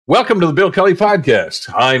Welcome to the Bill Kelly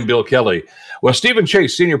Podcast. I'm Bill Kelly. Well, Stephen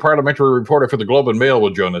Chase, Senior Parliamentary Reporter for the Globe and Mail, will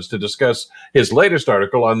join us to discuss his latest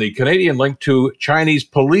article on the Canadian link to Chinese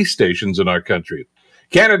police stations in our country.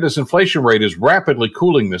 Canada's inflation rate is rapidly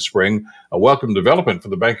cooling this spring, a welcome development for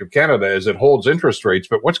the Bank of Canada as it holds interest rates.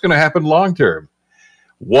 But what's going to happen long term?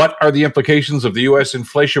 What are the implications of the U.S.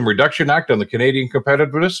 Inflation Reduction Act on the Canadian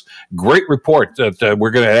competitiveness? Great report that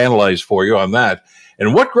we're going to analyze for you on that.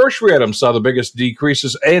 And what grocery items saw the biggest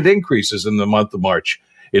decreases and increases in the month of March?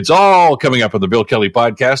 It's all coming up on the Bill Kelly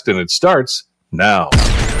Podcast, and it starts now.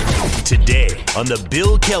 Today on the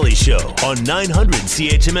Bill Kelly Show on 900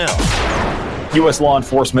 CHML. U.S. law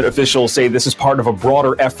enforcement officials say this is part of a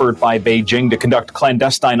broader effort by Beijing to conduct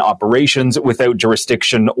clandestine operations without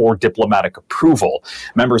jurisdiction or diplomatic approval.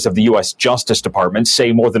 Members of the U.S. Justice Department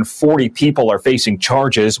say more than 40 people are facing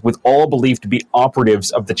charges, with all believed to be operatives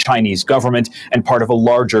of the Chinese government and part of a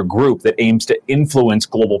larger group that aims to influence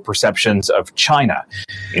global perceptions of China.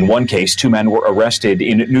 In one case, 2 men were arrested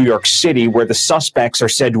in New York City, where the suspects are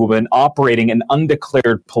said to have been operating an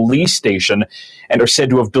undeclared police station and are said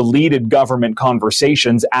to have deleted government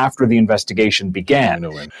conversations after the investigation began.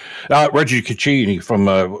 Reggie Caccini from,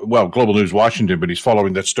 Global News Washington, but he's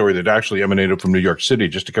following that story that actually emanated from New York City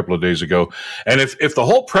just a couple of days ago. And if the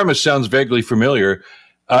whole premise sounds vaguely familiar,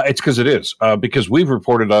 it's because it is, because we've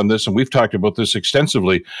reported on this and we've talked about this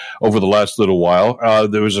extensively over the last little while.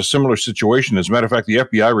 There was a similar situation. As a matter of fact, the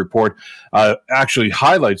FBI report actually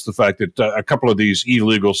highlights the fact that a couple of these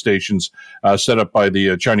illegal stations set up by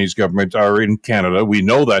the Chinese government are in Canada. We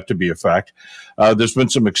know that to be a fact. There's been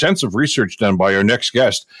some extensive research done by our next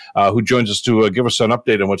guest, who joins us to give us an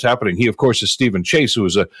update on what's happening. He, of course, is Stephen Chase, who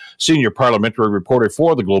is a senior parliamentary reporter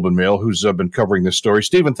for the Globe and Mail, who's been covering this story.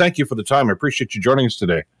 Stephen, thank you for the time. I appreciate you joining us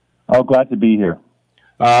today. Oh, glad to be here.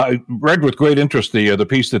 I read with great interest the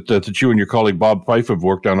piece that you and your colleague Bob Fife have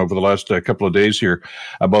worked on over the last couple of days here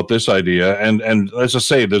about this idea. And as I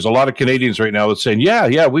say, there's a lot of Canadians right now that's saying,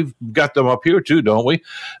 yeah, we've got them up here too, don't we?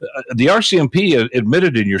 The RCMP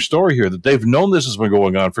admitted in your story here that they've known this has been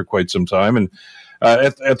going on for quite some time. And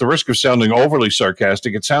at the risk of sounding overly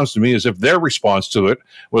sarcastic, it sounds to me as if their response to it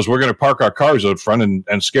was, we're going to park our cars out front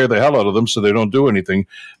and scare the hell out of them so they don't do anything.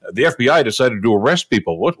 The FBI decided to arrest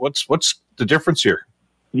people. What's the difference here?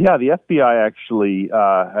 Yeah, the FBI actually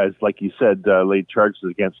has, like you said, laid charges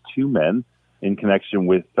against 2 men in connection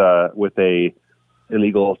with a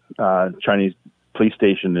illegal Chinese police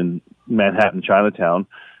station in Manhattan, Chinatown.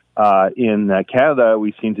 In Canada,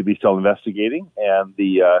 we seem to be still investigating, and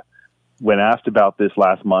when asked about this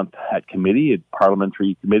last month at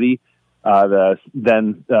parliamentary committee, the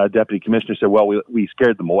then deputy commissioner said, well, we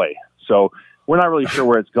scared them away. So we're not really sure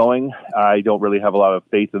where it's going. I don't really have a lot of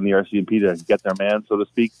faith in the RCMP to get their man, so to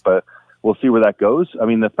speak, but we'll see where that goes. I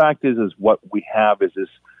mean, the fact is what we have is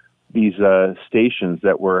these stations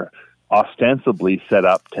that were ostensibly set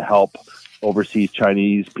up to help overseas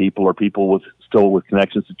Chinese people or people still with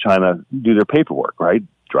connections to China do their paperwork, right?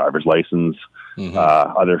 Driver's license,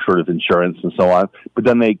 other sort of insurance and so on. But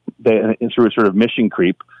then they through sort of mission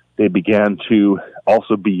creep, they began to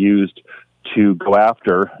also be used to go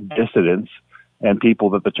after dissidents and people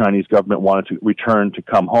that the Chinese government wanted to return to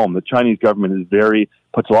come home. The Chinese government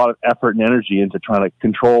puts a lot of effort and energy into trying to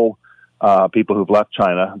control people who've left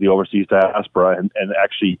China, the overseas diaspora, and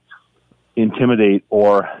actually intimidate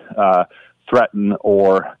or threaten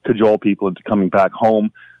or cajole people into coming back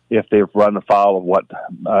home if they've run afoul of what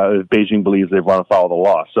Beijing believes they've run afoul of the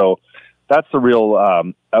law. So that's the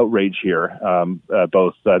real outrage here,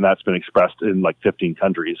 both, and that's been expressed in like 15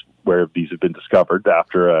 countries where these have been discovered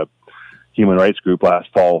after a human rights group last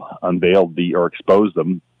fall unveiled or exposed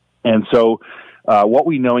them. And so what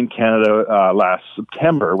we know in Canada last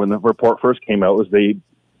September, when the report first came out, was they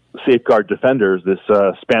Safeguard Defenders, this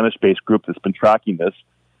Spanish-based group that's been tracking this,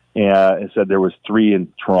 and said there was 3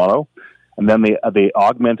 in Toronto. And then they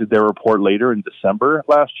augmented their report later in December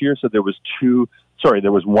last year, so there was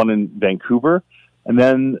 1 in Vancouver. And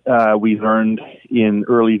then we learned in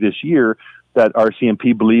early this year that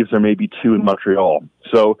RCMP believes there may be 2 in Montreal.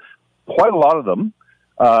 So quite a lot of them.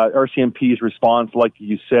 RCMP's response, like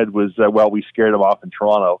you said, was, we scared them off in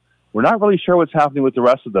Toronto. We're not really sure what's happening with the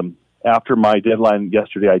rest of them. After my deadline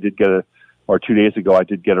yesterday, 2 days ago, I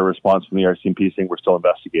did get a response from the RCMP saying we're still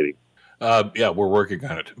investigating. Yeah, we're working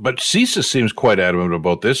on it. But CSIS seems quite adamant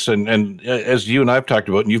about this. And as you and I have talked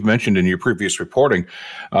about, and you've mentioned in your previous reporting,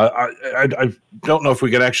 I don't know if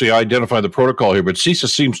we can actually identify the protocol here, but CSIS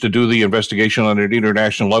seems to do the investigation on an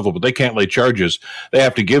international level, but they can't lay charges. They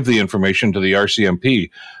have to give the information to the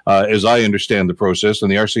RCMP, as I understand the process.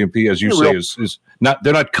 And the RCMP, as you say, is not,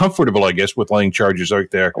 they're not comfortable, I guess, with laying charges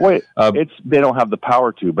out there. Wait, they don't have the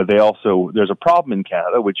power to, but there's a problem in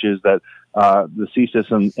Canada, which is that the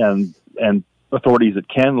CSIS and authorities that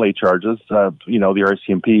can lay charges, the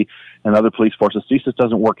RCMP and other police forces, CSIS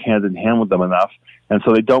doesn't work hand in hand with them enough, and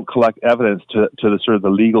so they don't collect evidence to the sort of the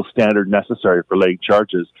legal standard necessary for laying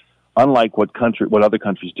charges, unlike what other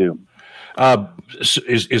countries do.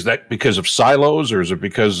 Is that because of silos, or is it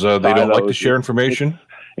because they don't like to share information?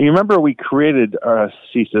 And you remember we created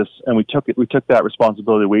CSIS, and we took that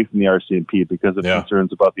responsibility away from the RCMP because of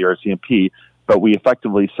concerns about the RCMP. But we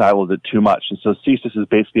effectively siloed it too much. And so CSIS is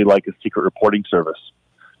basically like a secret reporting service.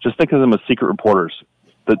 Just think of them as secret reporters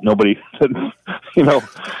that nobody, in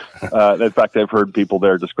fact, I've heard people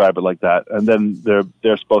there describe it like that. And then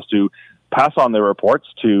they're supposed to pass on their reports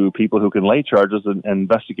to people who can lay charges and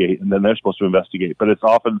investigate, and then they're supposed to investigate. But it's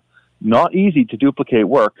often not easy to duplicate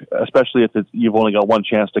work, especially if you've only got one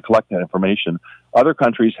chance to collect that information. Other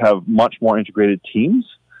countries have much more integrated teams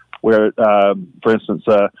where, for instance,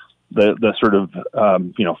 the sort of,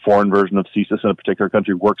 foreign version of CSIS in a particular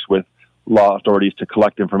country works with law authorities to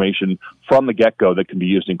collect information from the get-go that can be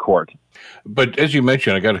used in court. But as you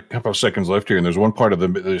mentioned, I got a couple of seconds left here, and there's one part of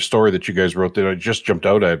the story that you guys wrote that just jumped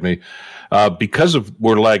out at me. Because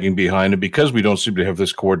we're lagging behind, and because we don't seem to have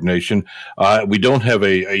this coordination, we don't have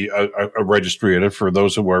a registry in it for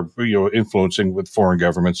those who are influencing with foreign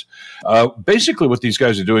governments. Basically, what these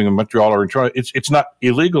guys are doing in Montreal or in Toronto, it's not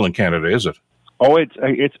illegal in Canada, is it? Oh, it's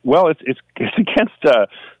against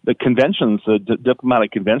the conventions, the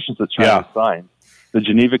diplomatic conventions that China signed, the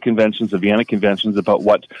Geneva Conventions, the Vienna Conventions about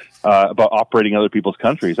about operating other people's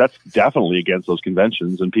countries. That's definitely against those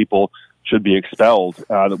conventions, and people should be expelled.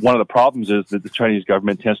 One of the problems is that the Chinese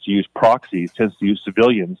government tends to use proxies, tends to use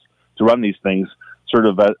civilians to run these things, sort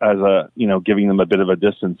of as giving them a bit of a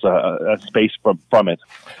distance, a space from it.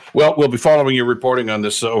 Well, we'll be following your reporting on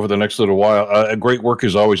this over the next little while. Great work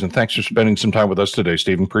as always, and thanks for spending some time with us today,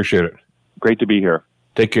 Stephen. Appreciate it. Great to be here.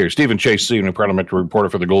 Take care. Stephen Chase, Senior Parliamentary Reporter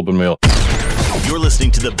for the Globe and Mail. You're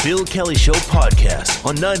listening to the Bill Kelly Show podcast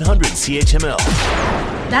on 900 CHML.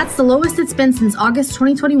 That's the lowest it's been since August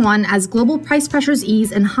 2021 as global price pressures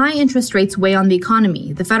ease and high interest rates weigh on the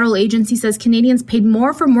economy. The federal agency says Canadians paid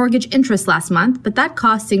more for mortgage interest last month, but that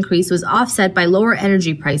cost increase was offset by lower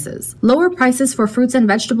energy prices. Lower prices for fruits and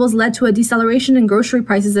vegetables led to a deceleration in grocery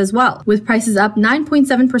prices as well, with prices up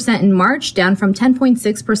 9.7% in March, down from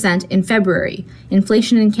 10.6% in February.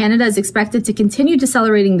 Inflation in Canada is expected to continue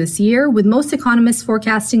decelerating this year, with most economists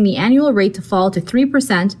forecasting the annual rate to fall to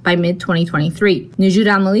 3% by mid-2023.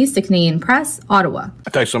 Jude the Canadian Press, Ottawa.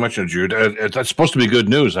 Thanks so much, Jude. That's supposed to be good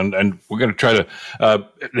news, and we're going to try to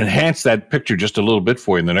enhance that picture just a little bit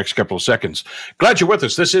for you in the next couple of seconds. Glad you're with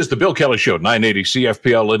us. This is the Bill Kelly Show, 980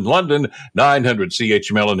 CFPL in London, 900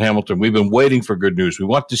 CHML in Hamilton. We've been waiting for good news. We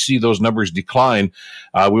want to see those numbers decline.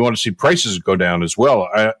 We want to see prices go down as well.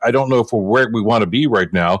 I don't know if we're where we want to be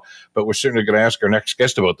right now, but we're certainly going to ask our next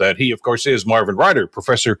guest about that. He, of course, is Marvin Ryder,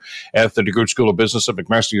 professor at the DeGroote School of Business at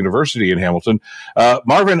McMaster University in Hamilton.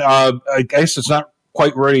 Marvin, I guess it's not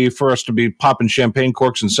quite ready for us to be popping champagne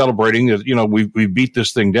corks and celebrating. We beat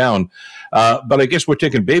this thing down, but I guess we're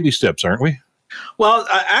taking baby steps, aren't we? Well,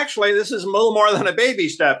 actually, this is a little more than a baby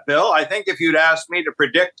step, Bill. I think if you'd asked me to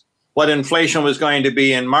predict what inflation was going to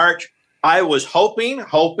be in March, I was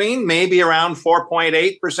hoping maybe around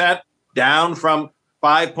 4.8%, down from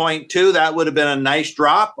 5.2. That would have been a nice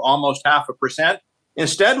drop, almost 0.5%.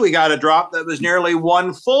 Instead, we got a drop that was nearly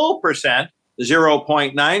 1 full percent.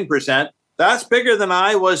 0.9%. That's bigger than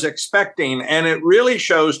I was expecting. And it really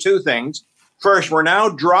shows two things. First, we're now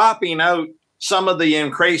dropping out some of the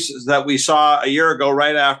increases that we saw a year ago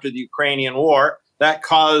right after the Ukrainian war. That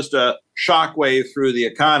caused a shockwave through the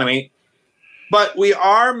economy. But we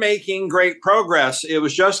are making great progress. It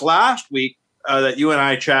was just last week that you and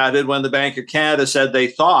I chatted when the Bank of Canada said they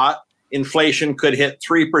thought inflation could hit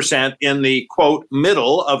 3% in the, quote,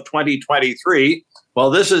 middle of 2023.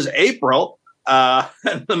 Well, this is April.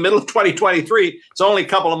 In the middle of 2023, it's only a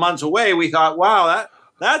couple of months away. We thought, wow,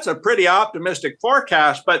 that's a pretty optimistic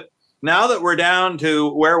forecast. But now that we're down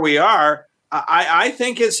to where we are, I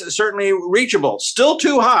think it's certainly reachable. Still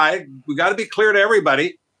too high. We got to be clear to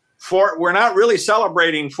everybody. We're not really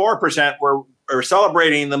celebrating 4%. We're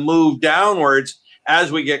celebrating the move downwards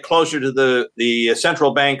as we get closer to the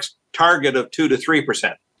central bank's target of 2 to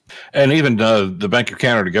 3%. And even the Bank of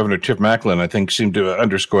Canada Governor Tiff Macklin, I think, seemed to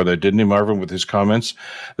underscore that, didn't he, Marvin, with his comments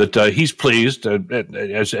that he's pleased,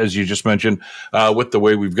 as you just mentioned, with the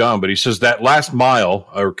way we've gone. But he says that last mile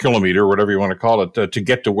or kilometer, whatever you want to call it, to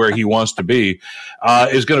get to where he wants to be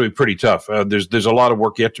is going to be pretty tough. There's a lot of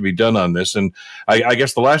work yet to be done on this. And I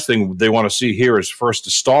guess the last thing they want to see here is for us to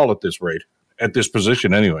stall at this rate, at this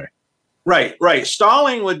position anyway. Right.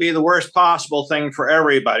 Stalling would be the worst possible thing for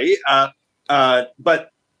everybody.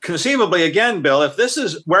 But conceivably, again, Bill, if this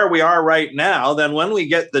is where we are right now, then when we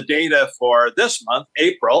get the data for this month,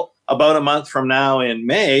 April, about a month from now in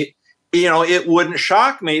May, it wouldn't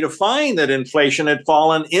shock me to find that inflation had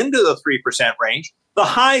fallen into the 3% range, the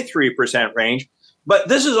high 3% range. But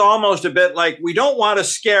this is almost a bit like we don't want to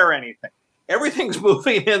scare anything. Everything's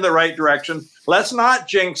moving in the right direction. Let's not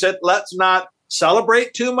jinx it. Let's not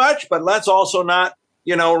celebrate too much, but let's also not,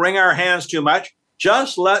 wring our hands too much.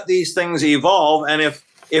 Just let these things evolve. And if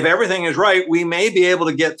everything is right, we may be able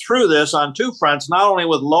to get through this on two fronts, not only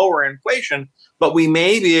with lower inflation, but we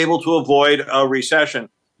may be able to avoid a recession.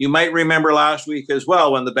 You might remember last week as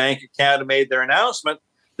well, when the Bank of Canada made their announcement,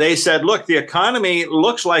 they said, look, the economy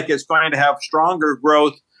looks like it's going to have stronger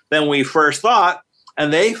growth than we first thought.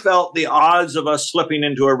 And they felt the odds of us slipping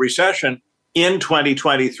into a recession in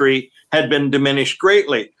 2023 had been diminished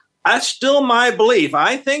greatly. That's still my belief.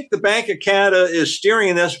 I think the Bank of Canada is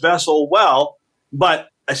steering this vessel well, but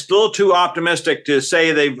I'm still too optimistic to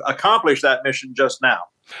say they've accomplished that mission just now.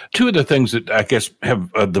 Two of the things that I guess have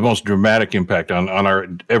the most dramatic impact on our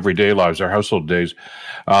everyday lives, our household days,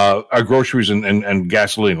 are groceries and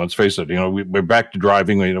gasoline. Let's face it, we're back to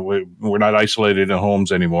driving. We're not isolated in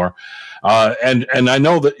homes anymore. And I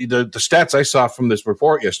know that the stats I saw from this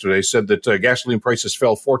report yesterday said that gasoline prices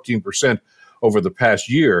fell 14% over the past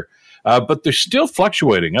year. But they're still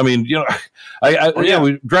fluctuating. I mean, we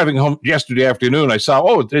were driving home yesterday afternoon. I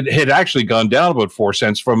saw, it had actually gone down about 4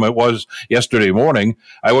 cents from it was yesterday morning.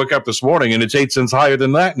 I woke up this morning and it's 8 cents higher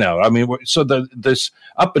than that now. I mean, so this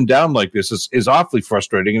up and down like this is awfully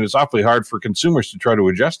frustrating, and it's awfully hard for consumers to try to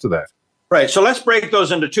adjust to that. Right. So let's break those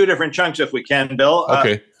into two different chunks if we can, Bill.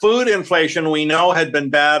 Okay. Food inflation, we know, had been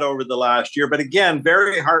bad over the last year. But again,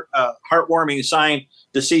 very heartwarming sign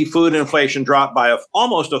to see food inflation drop by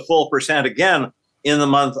almost a full percent again in the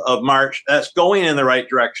month of March. That's going in the right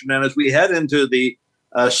direction. And as we head into the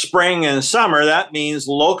spring and summer, that means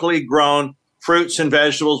locally grown fruits and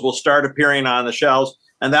vegetables will start appearing on the shelves.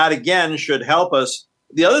 And that, again, should help us.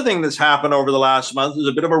 The other thing that's happened over the last month is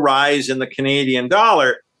a bit of a rise in the Canadian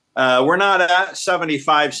dollar. We're not at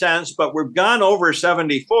 75 cents, but we've gone over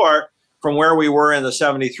 74 from where we were in the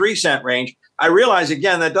 73 cent range. I realize,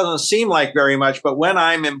 again, that doesn't seem like very much, but when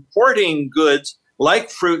I'm importing goods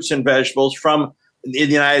like fruits and vegetables from the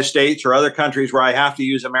United States or other countries where I have to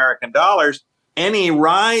use American dollars, any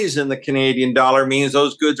rise in the Canadian dollar means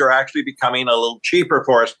those goods are actually becoming a little cheaper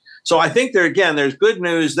for us. So I think there's good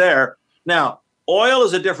news there. Now, oil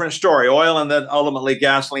is a different story. Oil and then ultimately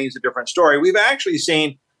gasoline is a different story. We've actually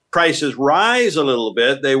seen prices rise a little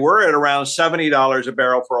bit. They were at around $70 a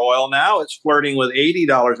barrel for oil. Now it's flirting with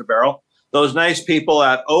 $80 a barrel. Those nice people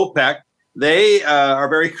at OPEC, they are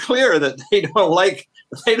very clear that they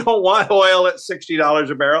don't want oil at $60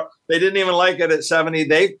 a barrel. They didn't even like it at 70.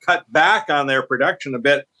 They've cut back on their production a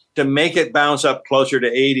bit to make it bounce up closer to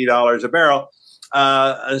 $80 a barrel.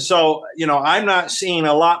 So, I'm not seeing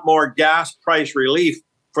a lot more gas price relief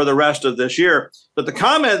for the rest of this year. But the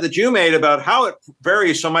comment that you made about how it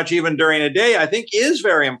varies so much even during a day, I think is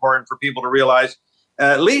very important for people to realize.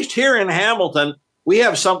 At least here in Hamilton, we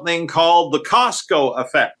have something called the Costco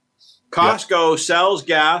effect. Costco sells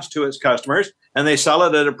gas to its customers, and they sell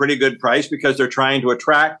it at a pretty good price because they're trying to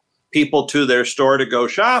attract people to their store to go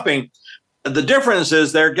shopping. The difference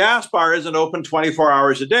is their gas bar isn't open 24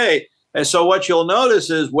 hours a day. And so what you'll notice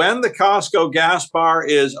is when the Costco gas bar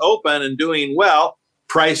is open and doing well,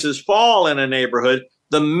 prices fall in a neighborhood.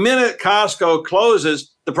 The minute Costco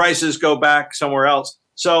closes, the prices go back somewhere else.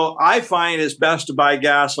 So I find it's best to buy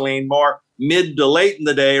gasoline more mid to late in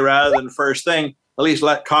the day rather than first thing. At least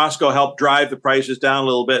let Costco help drive the prices down a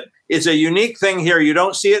little bit. It's a unique thing here. You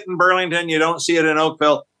don't see it in Burlington. You don't see it in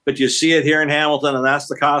Oakville, but you see it here in Hamilton, and that's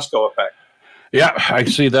the Costco effect. Yeah, I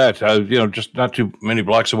see that. Just not too many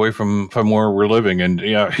blocks away from where we're living, and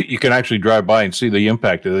you can actually drive by and see the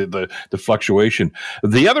impact of the fluctuation.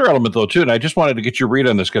 The other element, though, too, and I just wanted to get your read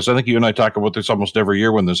on this because I think you and I talk about this almost every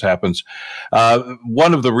year when this happens.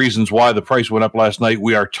 One of the reasons why the price went up last night,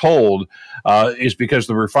 we are told, is because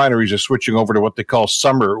the refineries are switching over to what they call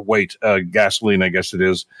summer weight gasoline, I guess it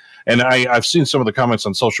is. And I've seen some of the comments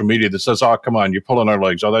on social media that says, "Oh, come on, you're pulling our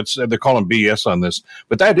legs." They're calling BS on this,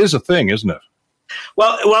 but that is a thing, isn't it?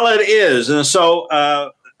 Well, it is. And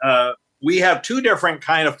so we have two different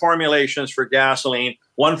kind of formulations for gasoline,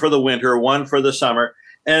 one for the winter, one for the summer.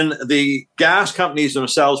 And the gas companies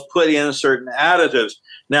themselves put in certain additives.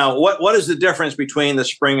 Now, what is the difference between the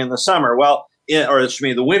spring and the summer? Well,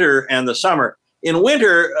 the winter and the summer. In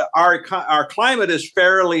winter, our climate is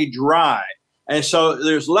fairly dry. And so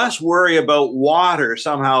there's less worry about water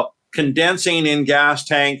somehow condensing in gas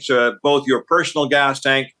tanks, both your personal gas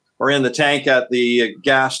tank or in the tank at the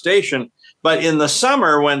gas station. But in the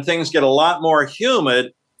summer, when things get a lot more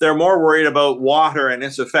humid, they're more worried about water and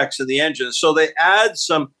its effects in the engine. So they add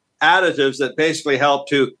some additives that basically help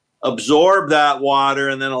to absorb that water,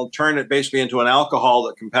 and then it'll turn it basically into an alcohol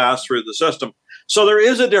that can pass through the system. So there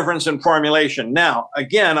is a difference in formulation. Now,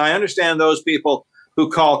 again, I understand those people who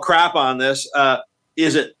call crap on this.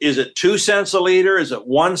 Is it 2 cents a liter? Is it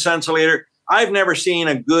 1 cent a liter? I've never seen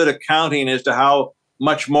a good accounting as to how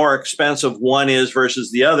much more expensive one is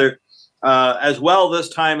versus the other. As well, this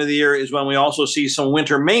time of the year is when we also see some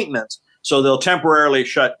winter maintenance. So they'll temporarily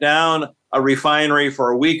shut down a refinery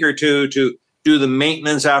for a week or two to do the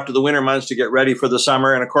maintenance after the winter months to get ready for the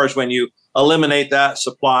summer. And of course, when you eliminate that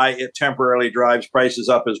supply, it temporarily drives prices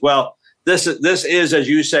up as well. This is, as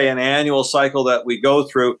you say, an annual cycle that we go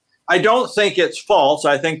through. I don't think it's false.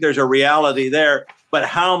 I think there's a reality there, but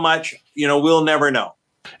how much, we'll never know.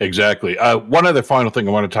 Exactly. One other final thing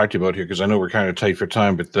I want to talk to you about here, because I know we're kind of tight for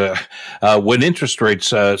time, but when interest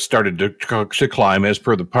rates started to climb as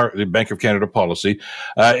per the Bank of Canada policy,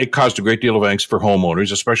 it caused a great deal of angst for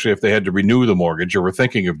homeowners, especially if they had to renew the mortgage or were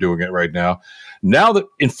thinking of doing it right now. Now that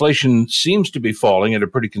inflation seems to be falling at a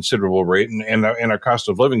pretty considerable rate and our cost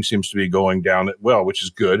of living seems to be going down, which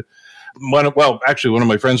is good. One of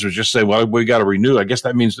my friends was just saying, well, we got to renew. I guess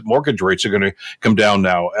that means that mortgage rates are going to come down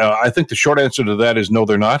now. I think the short answer to that is no,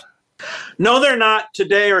 they're not. No, they're not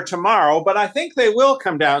today or tomorrow, but I think they will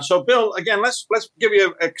come down. So, Bill, again, let's give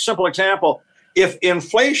you a simple example. If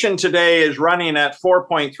inflation today is running at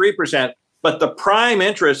 4.3%, but the prime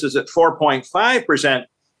interest is at 4.5%,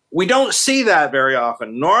 we don't see that very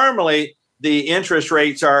often. Normally, the interest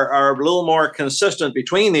rates are a little more consistent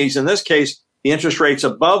between these. In this case, the interest rate's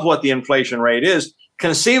above what the inflation rate is.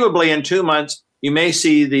 Conceivably, in 2 months, you may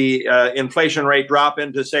see the inflation rate drop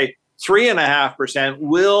into, say, 3.5%.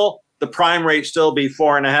 Will the prime rate still be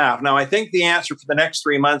 4.5%? Now, I think the answer for the next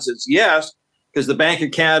 3 months is yes, because the Bank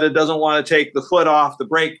of Canada doesn't want to take the foot off the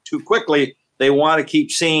brake too quickly. They want to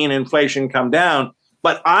keep seeing inflation come down.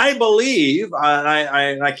 But I believe,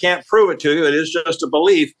 and I can't prove it to you, it is just a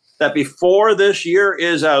belief, that before this year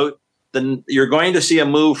is out, then you're going to see a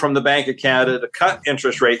move from the Bank of Canada to cut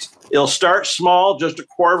interest rates. It'll start small, just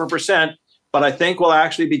 0.25%, but I think we'll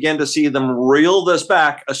actually begin to see them reel this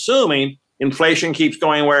back, assuming inflation keeps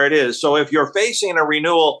going where it is. So if you're facing a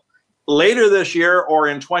renewal later this year or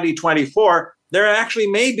in 2024, there actually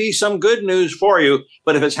may be some good news for you.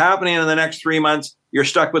 But if it's happening in the next 3 months, you're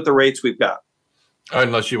stuck with the rates we've got.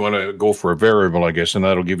 Unless you want to go for a variable, I guess, and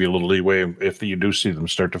that'll give you a little leeway if you do see them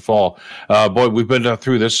start to fall. Boy, we've been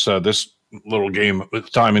through this little game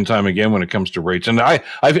time and time again when it comes to rates. And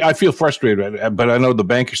I feel frustrated, but I know the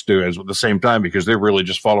bankers do at the same time because they're really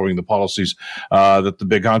just following the policies that the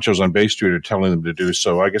big honchos on Bay Street are telling them to do.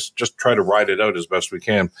 So I guess just try to ride it out as best we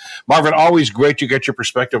can. Marvin, always great to get your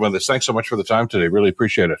perspective on this. Thanks so much for the time today. Really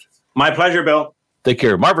appreciate it. My pleasure, Bill. Take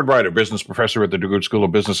care. Marvin Ryder, business professor at the DeGroote School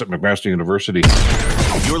of Business at McMaster University.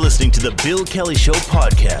 You're listening to the Bill Kelly Show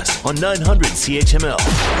podcast on 900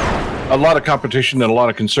 CHML. A lot of competition and a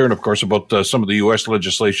lot of concern, of course, about some of the U.S.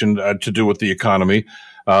 legislation to do with the economy.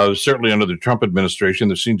 Certainly under the Trump administration,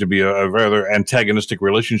 there seemed to be a rather antagonistic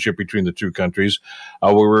relationship between the two countries.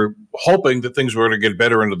 We were hoping that things were going to get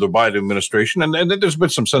better under the Biden administration, and there's been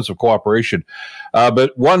some sense of cooperation.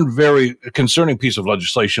 But one very concerning piece of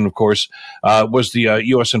legislation, of course, was the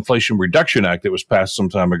U.S. Inflation Reduction Act that was passed some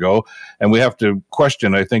time ago. And we have to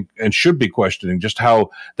question, I think, and should be questioning just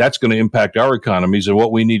how that's going to impact our economies and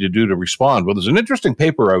what we need to do to respond. Well, there's an interesting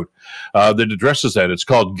paper out that addresses that. It's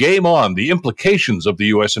called Game On, The Implications of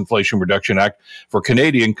the U.S. Inflation Reduction Act for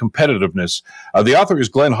Canadian Competitiveness. The author is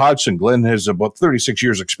Glen Hodgson. Glen has about 36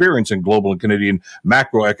 years experience in global and Canadian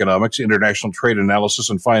macroeconomics, international trade analysis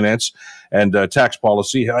and finance, and tax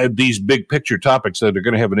policy. These big picture topics that are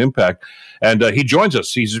going to have an impact. And he joins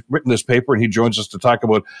us. He's written this paper, and he joins us to talk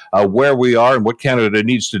about where we are and what Canada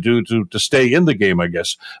needs to do to stay in the game, I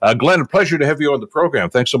guess. Glen, a pleasure to have you on the program.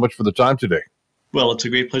 Thanks so much for the time today. Well, it's a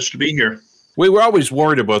great pleasure to be here. We were always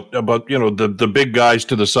worried about the big guys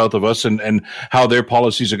to the south of us and how their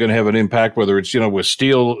policies are going to have an impact, whether it's with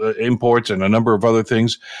steel imports and a number of other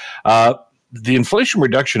things. the Inflation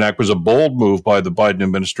Reduction Act was a bold move by the Biden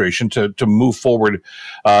administration to move forward,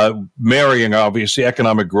 marrying obviously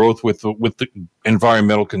economic growth with the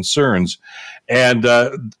environmental concerns. And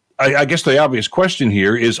I guess the obvious question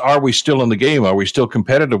here is: are we still in the game? Are we still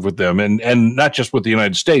competitive with them? And not just with the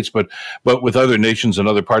United States, but with other nations and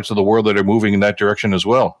other parts of the world that are moving in that direction as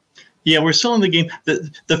well? Yeah, we're still in the game.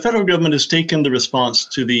 The federal government has taken the response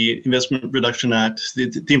to the Investment Reduction Act,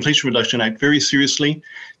 the Inflation Reduction Act, very seriously.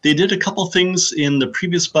 They did a couple things in the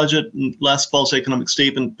previous budget, last fall's economic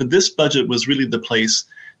statement, but this budget was really the place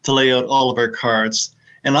to lay out all of our cards.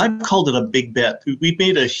 And I've called it a big bet. We've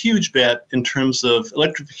made a huge bet in terms of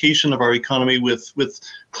electrification of our economy with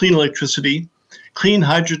clean electricity, clean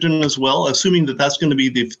hydrogen as well, assuming that that's going to be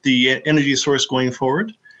the energy source going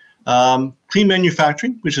forward. Clean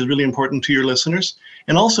manufacturing, which is really important to your listeners,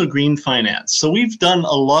 and also green finance. So we've done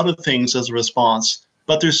a lot of things as a response,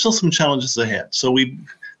 but there's still some challenges ahead. So we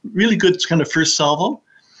really good kind of first salvo,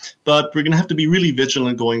 but we're going to have to be really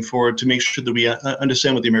vigilant going forward to make sure that we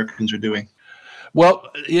understand what the Americans are doing.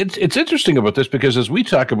 Well, it's interesting about this because as we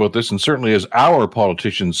talk about this, and certainly as our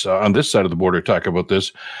politicians on this side of the border talk about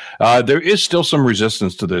this, there is still some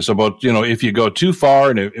resistance to this about, if you go too far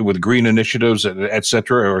and with green initiatives, et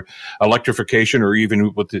cetera, or electrification, or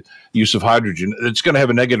even with the use of hydrogen, it's going to have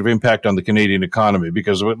a negative impact on the Canadian economy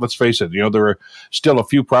because let's face it, there are still a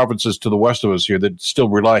few provinces to the west of us here that still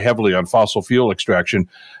rely heavily on fossil fuel extraction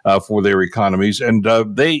for their economies. And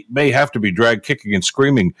they may have to be dragged kicking and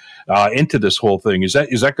screaming into this whole thing. Is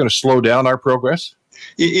that going to slow down our progress?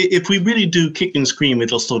 If we really do kick and scream,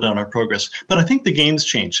 it'll slow down our progress. But I think the game's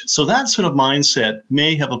changed. So that sort of mindset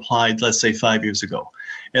may have applied, let's say, 5 years ago,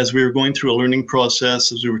 as we were going through a learning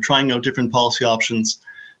process, as we were trying out different policy options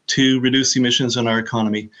to reduce emissions in our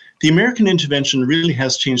economy. The American intervention really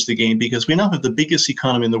has changed the game because we now have the biggest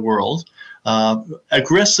economy in the world,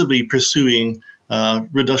 aggressively pursuing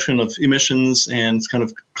reduction of emissions and kind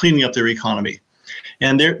of cleaning up their economy.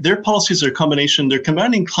 And their policies are a combination. They're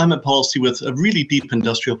combining climate policy with a really deep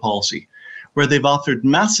industrial policy, where they've offered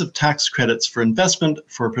massive tax credits for investment,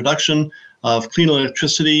 for production of clean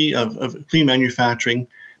electricity, of clean manufacturing,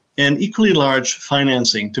 and equally large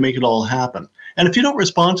financing to make it all happen. And if you don't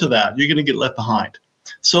respond to that, you're going to get left behind.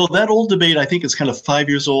 So that old debate, I think, is kind of 5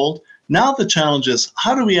 years old. Now the challenge is,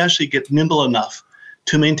 how do we actually get nimble enough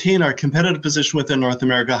to maintain our competitive position within North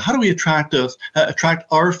America? How do we attract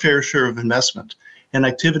our fair share of investment and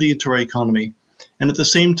activity into our economy, and at the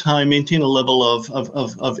same time maintain a level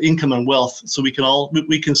of income and wealth so we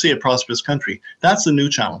can see a prosperous country? That's the new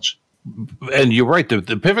challenge. And you're right.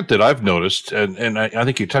 The pivot that I've noticed, and I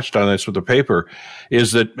think you touched on this with the paper,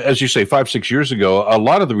 is that, as you say, 5-6 years ago, a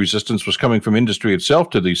lot of the resistance was coming from industry itself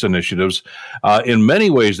to these initiatives. In many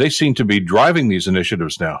ways, they seem to be driving these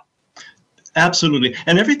initiatives now. Absolutely.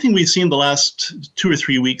 And everything we've seen the last 2 or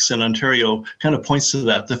 3 weeks in Ontario kind of points to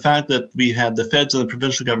that. The fact that we had the feds and the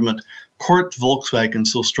provincial government court Volkswagen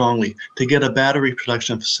so strongly to get a battery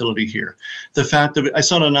production facility here. The fact that I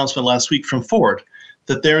saw an announcement last week from Ford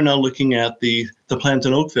that they're now looking at the plant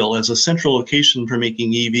in Oakville as a central location for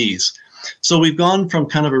making EVs. So we've gone from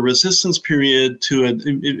kind of a resistance period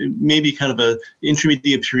to maybe kind of an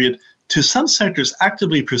intermediate period to some sectors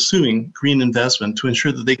actively pursuing green investment to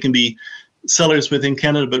ensure that they can be sellers within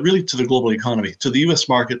Canada, but really to the global economy, to the U.S.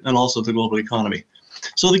 market and also the global economy.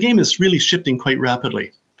 So the game is really shifting quite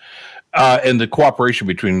rapidly. And the cooperation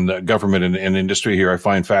between the government and industry here, I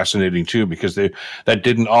find fascinating too, because that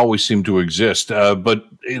didn't always seem to exist. But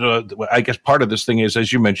I guess part of this thing is,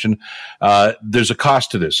 as you mentioned, there's a cost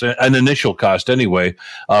to this, an initial cost anyway,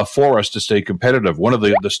 for us to stay competitive. One of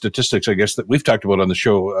the statistics, I guess, that we've talked about on the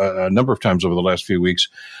show a number of times over the last few weeks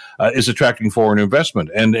is attracting foreign investment.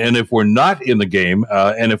 And if we're not in the game,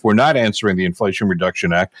 and if we're not answering the Inflation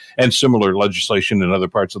Reduction Act and similar legislation in other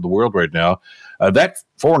parts of the world right now, that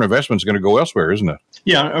foreign investment is going to go elsewhere, isn't it?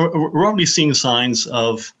 Yeah, we're already seeing signs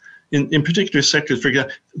of, in particular sectors.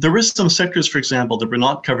 There is some sectors, for example, that were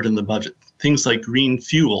not covered in the budget. Things like green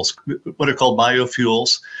fuels, what are called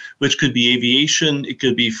biofuels, which could be aviation. It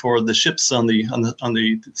could be for the ships on the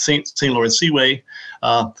St. Lawrence Seaway.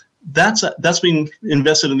 That's being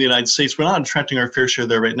invested in the United States. We're not attracting our fair share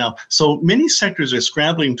there right now. So many sectors are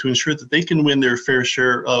scrambling to ensure that they can win their fair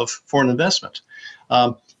share of foreign investment.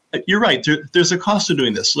 You're right. There's a cost to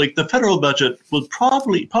doing this. Like the federal budget will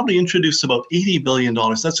probably introduce about $80 billion.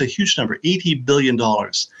 That's a huge number, $80 billion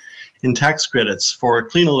in tax credits for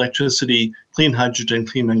clean electricity, clean hydrogen,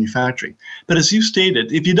 clean manufacturing. But as you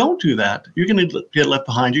stated, if you don't do that, you're going to get left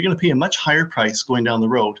behind. You're going to pay a much higher price going down the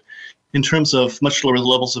road in terms of much lower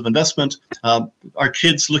levels of investment, our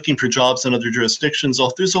kids looking for jobs in other jurisdictions.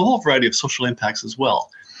 There's a whole variety of social impacts as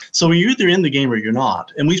well. So you're either in the game or you're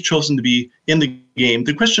not. And we've chosen to be in the game.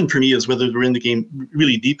 The question for me is whether we're in the game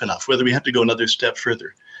really deep enough, whether we have to go another step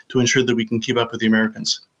further to ensure that we can keep up with the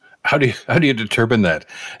Americans. How do you determine that?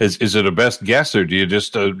 Is it a best guess, or do you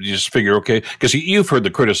just figure, okay? Because you've heard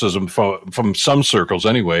the criticism from some circles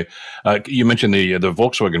anyway. You mentioned the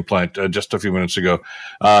Volkswagen plant just a few minutes ago.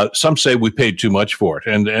 Some say we paid too much for it,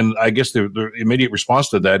 and I guess the immediate response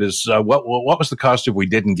to that is what was the cost if we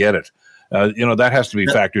didn't get it? That has to be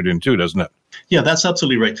factored in too, doesn't it? Yeah, that's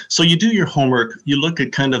absolutely right. So you do your homework. You look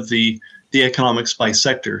at kind of the economics by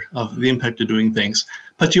sector of the impact of doing things.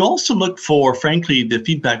 But you also look for, frankly, the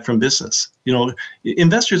feedback from business.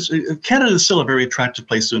 Investors, Canada is still a very attractive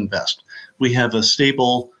place to invest. We have a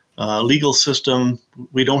stable legal system.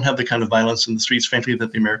 We don't have the kind of violence in the streets, frankly,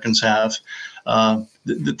 that the Americans have.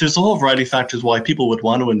 There's a whole variety of factors why people would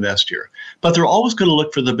want to invest here. But they're always going to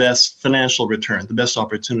look for the best financial return, the best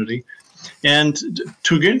opportunity. And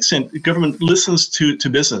to a great extent, the government listens to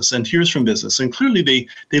business and hears from business. And clearly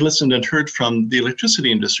they listened and heard from the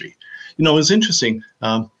electricity industry. It was interesting.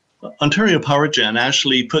 Ontario Power Gen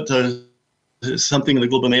actually put something in the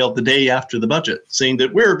Globe and Mail the day after the budget, saying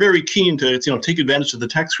that we're very keen to take advantage of the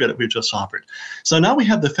tax credit we just offered. So now we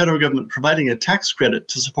have the federal government providing a tax credit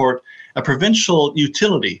to support a provincial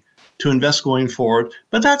utility to invest going forward.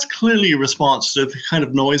 But that's clearly a response to the kind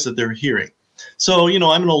of noise that they're hearing. So,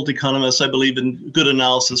 I'm an old economist. I believe in good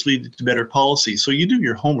analysis leading to better policy. So you do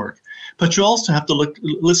your homework. But you also have to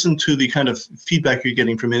listen to the kind of feedback you're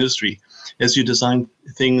getting from industry as you design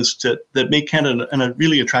things that make Canada a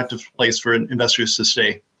really attractive place for investors to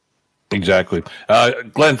stay. Exactly.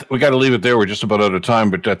 Glenn, we got to leave it there. We're just about out of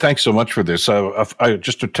time, but thanks so much for this.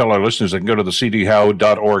 Just to tell our listeners, they can go to the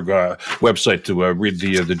cdhowe.org website to read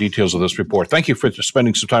the details of this report. Thank you for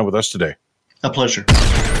spending some time with us today. A pleasure.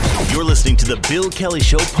 You're listening to the Bill Kelly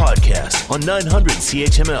Show podcast on 900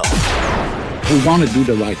 CHML. We want to do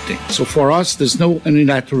the right thing. So for us, there's no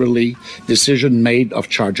unilaterally decision made of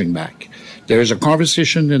charging back. There is a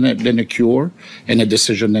conversation, then a cure, and a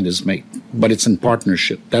decision that is made. But it's in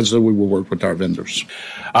partnership. That's the way we work with our vendors.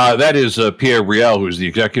 That is Pierre Riel, who is the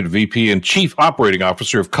Executive VP and Chief Operating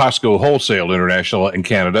Officer of Costco Wholesale International in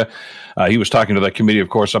Canada. He was talking to that committee, of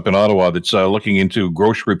course, up in Ottawa that's looking into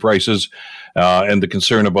grocery prices and the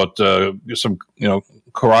concern about some,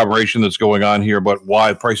 corroboration that's going on here about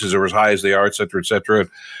why prices are as high as they are, et cetera, et cetera.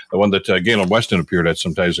 The one that Galen Weston appeared at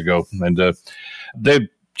some time ago. And they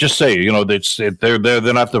just say, they're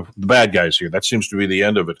not the bad guys here. That seems to be the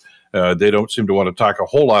end of it. They don't seem to want to talk a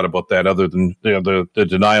whole lot about that other than the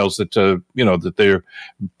denials that, that they're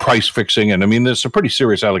price fixing. And I mean, there's some pretty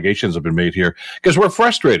serious allegations have been made here because we're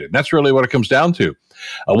frustrated. That's really what it comes down to.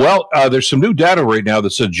 There's some new data right now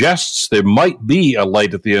that suggests there might be a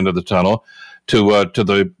light at the end of the tunnel to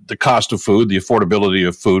the cost of food, the affordability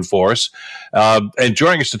of food for us. And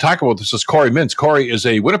joining us to talk about this is Corey Mintz. Corey is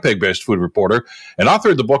a Winnipeg-based food reporter and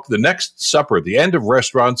author of the book, The Next Supper, The End of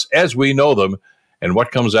Restaurants as We Know Them and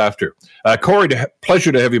What Comes After. Corey,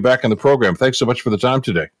 pleasure to have you back on the program. Thanks so much for the time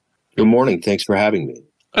today. Good morning. Thanks for having me.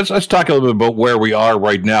 Let's talk a little bit about where we are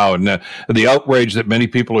right now and the outrage that many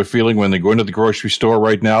people are feeling when they go into the grocery store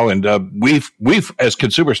right now. And we've as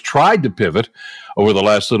consumers tried to pivot over the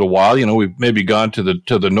last little while. We've maybe gone to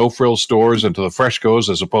the no frill stores and to the Freshcos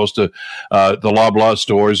as opposed to the Loblaw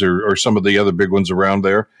stores or some of the other big ones around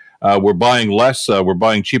there. We're buying less. We're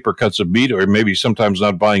buying cheaper cuts of meat, or maybe sometimes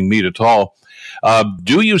not buying meat at all.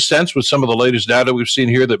 Do you sense with some of the latest data we've seen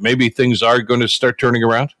here that maybe things are going to start turning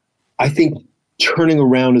around? I think turning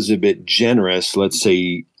around is a bit generous. Let's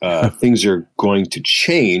say things are going to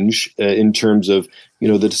change in terms of,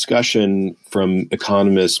 the discussion from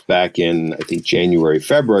economists back in, I think, January,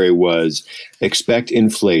 February was expect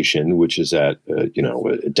inflation, which is at, a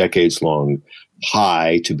decades-long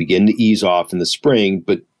high to begin to ease off in the spring.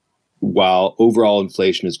 But while overall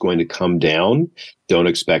inflation is going to come down, don't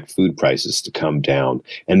expect food prices to come down.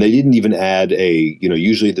 And they didn't even add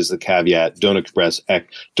usually there's the caveat, don't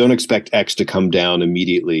expect X to come down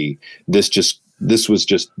immediately. This was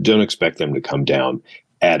just, don't expect them to come down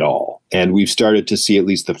at all. And we've started to see at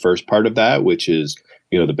least the first part of that, which is,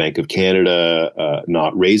 the Bank of Canada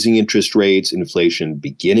not raising interest rates, inflation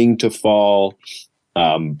beginning to fall.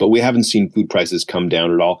 But we haven't seen food prices come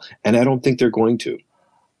down at all. And I don't think they're going to.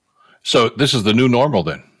 So this is the new normal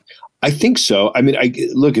then? I think so. I mean,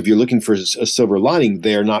 look, if you're looking for a silver lining,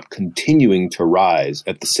 they're not continuing to rise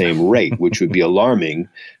at the same rate, which would be alarming.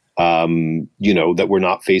 That we're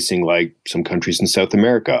not facing like some countries in South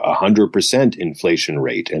America, 100% inflation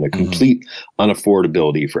rate and a complete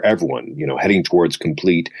unaffordability for everyone, heading towards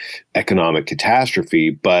complete economic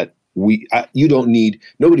catastrophe. But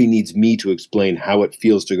nobody needs me to explain how it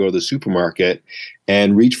feels to go to the supermarket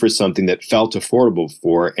and reach for something that felt affordable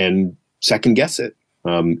before and second guess it.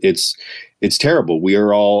 It's terrible. We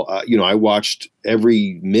are all, I watched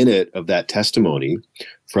every minute of that testimony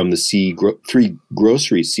from the three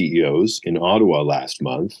grocery CEOs in Ottawa last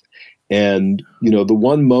month. And, the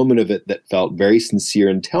one moment of it that felt very sincere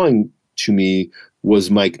and telling to me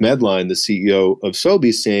was Mike Medline, the CEO of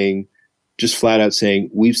Sobeys, just flat out saying,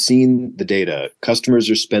 we've seen the data. Customers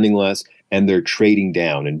are spending less and they're trading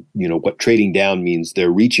down. And, what trading down means, they're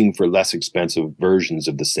reaching for less expensive versions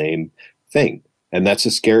of the same thing. And that's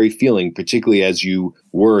a scary feeling, particularly as you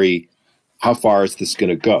worry, how far is this going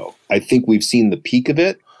to go? I think we've seen the peak of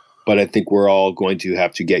it, but I think we're all going to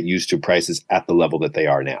have to get used to prices at the level that they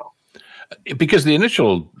are now. Because the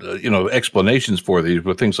initial, explanations for these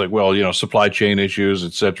were things like, supply chain issues,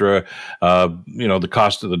 et cetera. The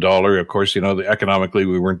cost of the dollar, of course, economically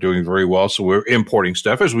we weren't doing very well. So we're importing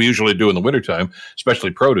stuff, as we usually do in the wintertime,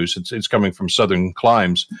 especially produce. It's coming from southern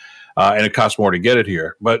climes. And it costs more to get it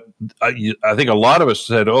here. But I think a lot of us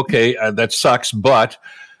said, okay, that sucks. But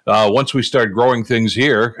once we start growing things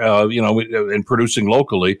here, and producing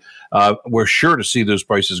locally, we're sure to see those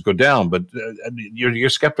prices go down. But you're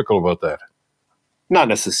skeptical about that. Not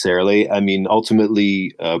necessarily. I mean,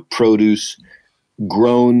 ultimately, produce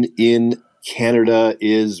grown in Canada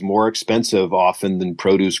is more expensive often than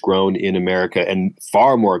produce grown in America, and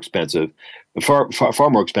far more expensive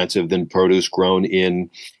than produce grown in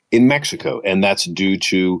Mexico. And that's due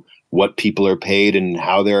to what people are paid and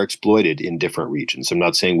how they're exploited in different regions. I'm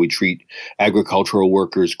not saying we treat agricultural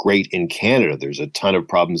workers great in Canada. There's a ton of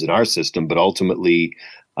problems in our system, but ultimately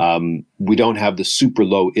we don't have the super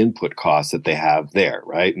low input costs that they have there,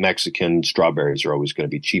 right? Mexican strawberries are always going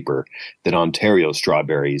to be cheaper than Ontario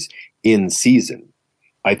strawberries in season.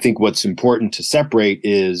 I think what's important to separate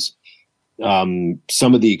is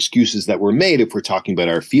some of the excuses that were made, if we're talking about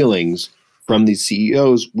our feelings, from these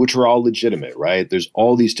CEOs, which are all legitimate, right? There's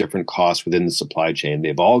all these different costs within the supply chain.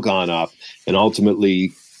 They've all gone up. And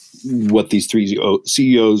ultimately, what these three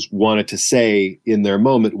CEOs wanted to say in their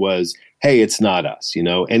moment was, hey, it's not us.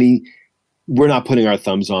 We're not putting our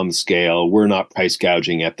thumbs on the scale. We're not price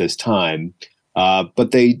gouging at this time.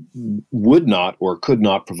 But they would not or could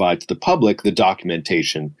not provide to the public the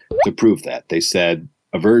documentation to prove that. They said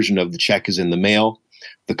a version of the check is in the mail.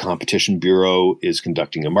 The Competition Bureau is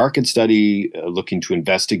conducting a market study looking to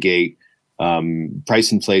investigate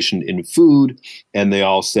price inflation in food. And they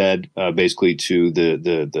all said basically to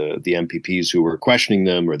the MPPs who were questioning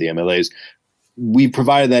them, or the MLAs, we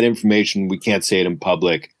provided that information. We can't say it in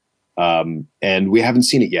public. And we haven't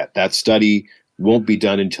seen it yet. That study won't be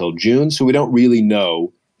done until June. So we don't really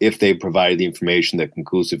know if they provided the information that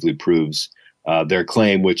conclusively proves their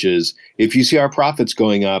claim, which is, if you see our profits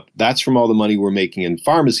going up, that's from all the money we're making in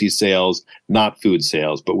pharmacy sales, not food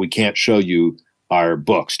sales. But we can't show you our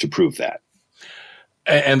books to prove that.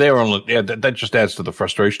 And they are only, that just adds to the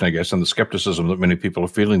frustration, I guess, and the skepticism that many people are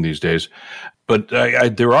feeling these days. But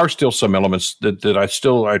there are still some elements that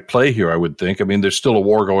I'd play here, I would think. I mean, there's still a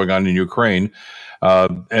war going on in Ukraine.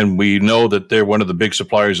 And we know that they're one of the big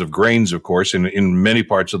suppliers of grains, of course, in many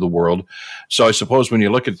parts of the world. So I suppose when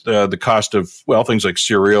you look at the cost of, things like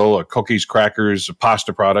cereal, cookies, crackers,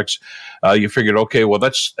 pasta products, you figured, okay, well,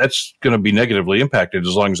 that's going to be negatively impacted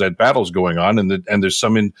as long as that battle's going on. And there's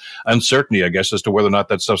some uncertainty, I guess, as to whether or not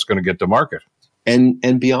that stuff's going to get to market.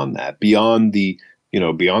 And beyond that, beyond the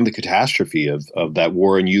catastrophe of that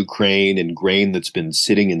war in Ukraine and grain that's been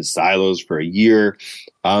sitting in silos for a year,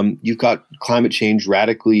 you've got climate change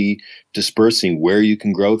radically dispersing where you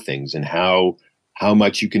can grow things and how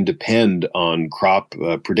much you can depend on crop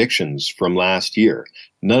predictions from last year.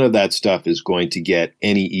 None of that stuff is going to get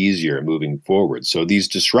any easier moving forward. So these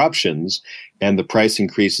disruptions and the price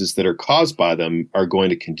increases that are caused by them are going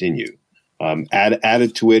to continue.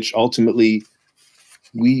 Added to which, ultimately,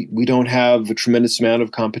 we don't have a tremendous amount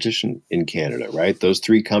of competition in Canada, right? Those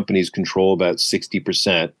three companies control about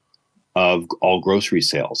 60% of all grocery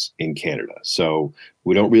sales in Canada. So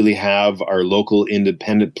we don't really have our local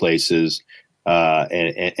independent places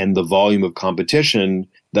and the volume of competition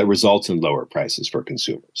that results in lower prices for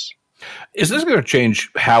consumers. Is this going to change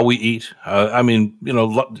how we eat? I mean,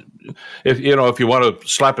 if you want to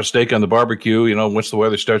slap a steak on the barbecue, once the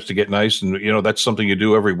weather starts to get nice, and that's something you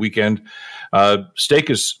do every weekend. Steak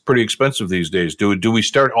is pretty expensive these days. Do we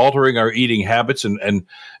start altering our eating habits? And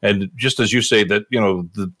just as you say that,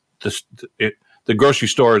 the grocery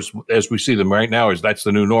stores as we see them right now that's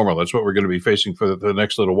the new normal. That's what we're going to be facing for the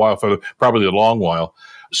next little while, for probably a long while.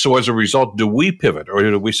 So as a result, do we pivot, or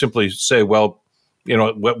do we simply say, well,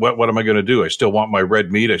 what am I going to do? I still want my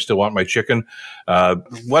red meat. I still want my chicken.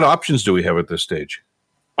 What options do we have at this stage?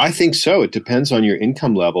 I think so. It depends on your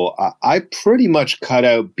income level. I pretty much cut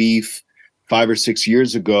out beef 5 or 6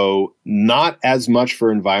 years ago, not as much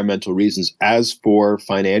for environmental reasons as for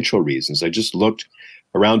financial reasons. I just looked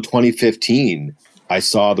around 2015. I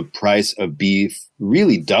saw the price of beef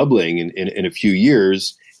really doubling in a few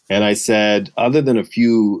years. And I said, other than a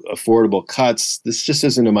few affordable cuts, this just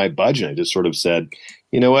isn't in my budget. I just sort of said,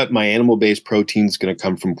 you know what? My animal-based protein is going to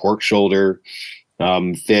come from pork shoulder,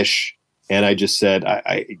 fish. And I just said,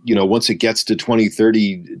 once it gets to $20,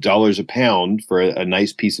 $30 a pound for a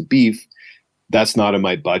nice piece of beef, that's not in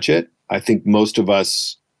my budget. I think most of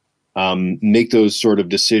us make those sort of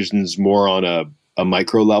decisions more on a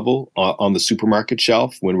micro level on the supermarket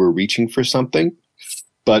shelf when we're reaching for something.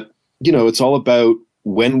 But, it's all about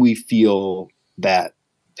when we feel that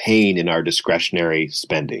pain in our discretionary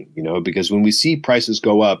spending, because when we see prices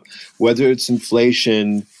go up, whether it's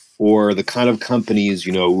inflation or the kind of companies,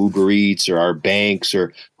 Uber Eats or our banks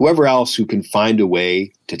or whoever else who can find a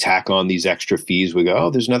way to tack on these extra fees, we go, oh,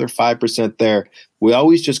 there's another 5% there. We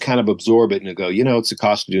always just kind of absorb it and go, it's the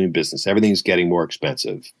cost of doing business. Everything's getting more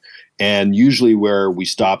expensive. And usually where we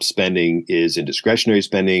stop spending is in discretionary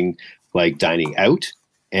spending, like dining out,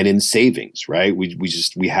 and in savings, right?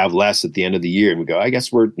 We have less at the end of the year and we go, I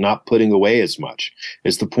guess we're not putting away as much.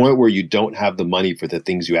 It's the point where you don't have the money for the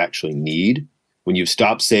things you actually need. When you've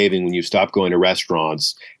stopped saving, when you've stopped going to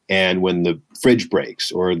restaurants, and when the fridge breaks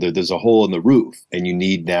or there's a hole in the roof and you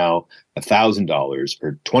need now $1,000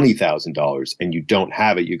 or $20,000 and you don't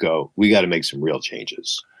have it, you go, we got to make some real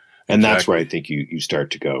changes. And that's where I think you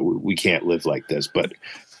start to go, we can't live like this. But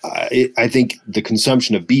I think the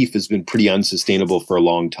consumption of beef has been pretty unsustainable for a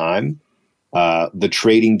long time. The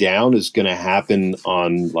trading down is going to happen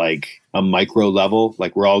on like a micro level.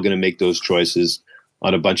 Like we're all going to make those choices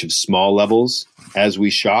on a bunch of small levels as we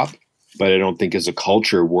shop. But I don't think as a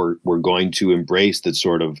culture, we're going to embrace that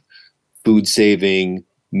sort of food saving,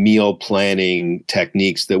 meal planning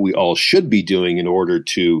techniques that we all should be doing in order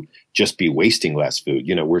to just be wasting less food.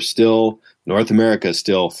 North America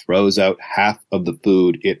still throws out half of the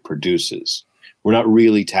food it produces. We're not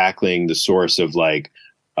really tackling the source of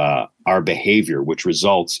our behavior, which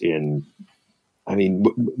results in,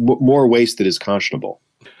 more waste that is conscionable.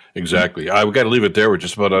 Exactly. We've got to leave it there. We're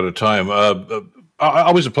just about out of time.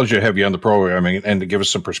 Always a pleasure to have you on the program and to give us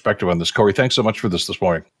some perspective on this. Corey, thanks so much for this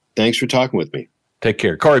morning. Thanks for talking with me. Take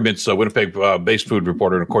care. Corey Mintz, Winnipeg-based food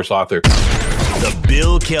reporter and, of course, author. The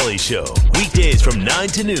Bill Kelly Show, weekdays from 9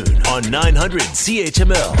 to noon on 900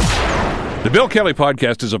 CHML. The Bill Kelly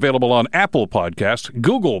Podcast is available on Apple Podcast,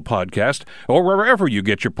 Google Podcast, or wherever you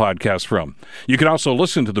get your podcasts from. You can also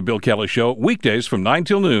listen to The Bill Kelly Show weekdays from 9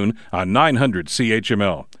 till noon on 900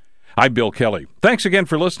 CHML. I'm Bill Kelly. Thanks again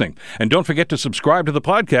for listening. And don't forget to subscribe to the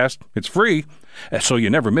podcast. It's free, so you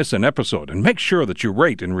never miss an episode. And make sure that you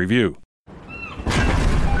rate and review.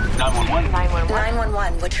 911.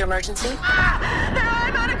 911. What's your emergency?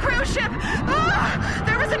 I'm on a cruise ship.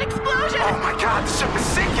 There was an explosion. Oh my God, the ship is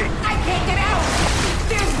sinking. I can't get out.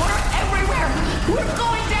 There's water everywhere. We're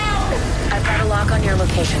going down. I've got a lock on your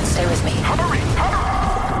location. Stay with me. Hurry.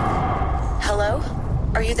 Hello?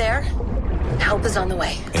 Are you there? Help is on the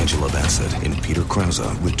way. Angela Bassett and Peter Krause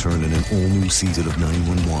return in an all-new season of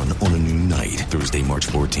 911 on a new night. Thursday, March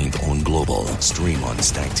 14th on Global. Stream on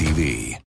Stack TV.